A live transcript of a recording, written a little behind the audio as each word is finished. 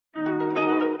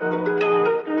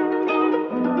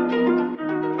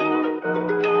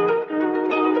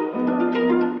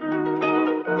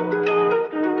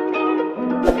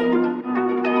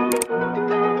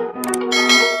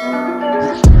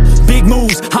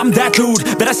I'm that dude,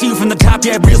 bet I see you from the top,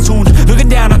 yeah, real soon. Looking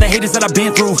down on the haters that I've been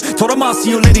through. Told them I'll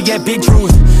see you later, yeah, big truth.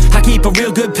 I keep a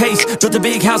real good pace, built a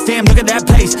big house, damn, look at that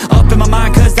place. Up in my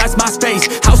mind, cause that's my space.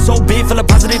 House so big, full of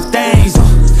positive things.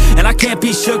 And I can't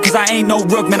be shook, cause I ain't no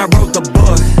rook, man, I wrote the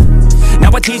book.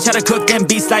 Now I teach how to cook them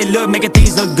beats like, look, making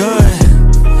things look good.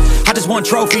 I just want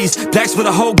trophies, plaques with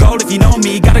a whole goal if you know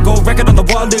me. Got a gold record on the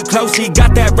wall, look closely.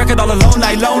 Got that record all alone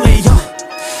like lonely.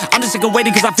 I'm just sick of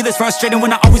waiting cause I feel it's frustrating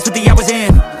when I always put the hours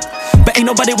in. But ain't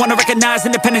nobody wanna recognize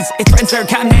independence, it threatens their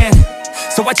continent.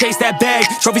 So I chase that bag,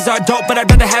 trophies are dope but I'd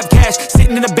rather have cash.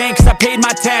 Sitting in the bank cause I paid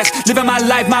my tax. Living my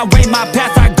life, my way, my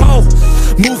path, I go.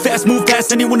 Move fast,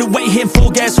 anyone who ain't hitting full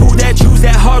gas. Who that, choose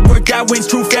that, hard work, that wins,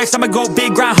 true facts. I'ma go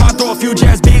big, grind hard, throw a few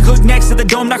jabs. Big hook next to the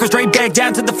dome, knock her straight back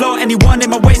down to the floor. Anyone in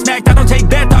my way smacked, I don't take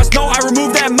bad thoughts, no, I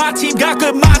remove that. My team got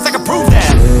good minds, I can prove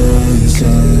that.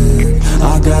 Chasing,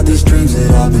 I got these dreams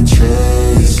that I've been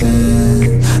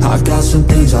chasing. I got some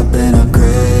things I've been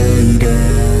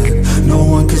upgrading. No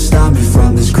one can stop me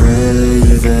from this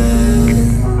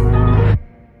craving.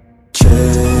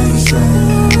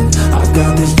 Chasing, I've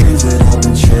got these dreams that I've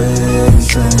been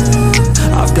chasing.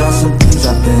 I've got some things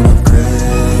I've been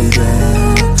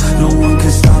upgrading. No one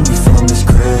can stop me from this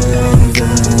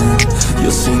craving.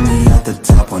 You'll see me at the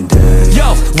top one day.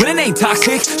 Yo, winning ain't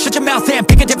toxic, shut your mouth and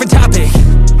pick a different topic.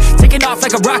 Taking off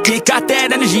like a rocket, got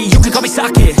that energy, you can call me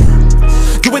socket.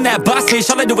 Doing that boss-ish,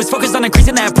 all I do is focus on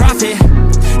increasing that profit.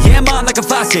 Yeah, I'm on like a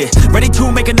faucet, ready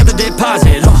to make another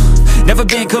deposit. Never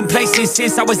been complacent,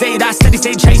 since I was 8, I steady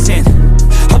stay chasing.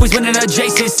 Always winning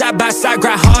adjacent, side by side,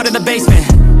 grind hard in the basement.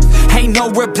 Ain't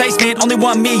no replacement, only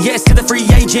one me, yes to the free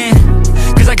agent.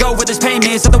 Cause I go with this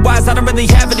payments, otherwise I don't really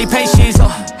have any patience.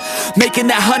 Making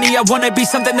that honey, I wanna be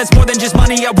something that's more than just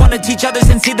money. I wanna teach others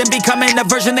and see them becoming a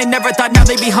version they never thought. Now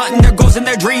they be hunting their goals and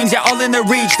their dreams, yeah, all in their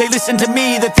reach. They listen to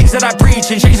me, the things that I preach,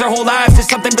 and change their whole lives to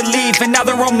something belief. And now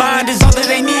their own mind is all that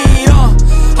they need.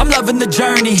 I'm loving the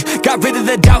journey, got rid of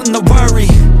the doubt and the worry.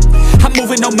 I'm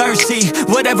moving no mercy,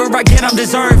 whatever I get I'm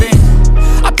deserving.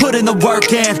 I put in the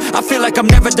work in, I feel like I'm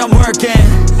never done working.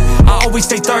 I always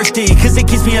stay thirsty, cause it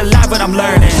keeps me alive when I'm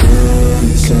learning.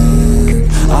 Chasing,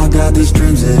 I got these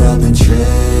dreams that I've been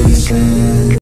chasing.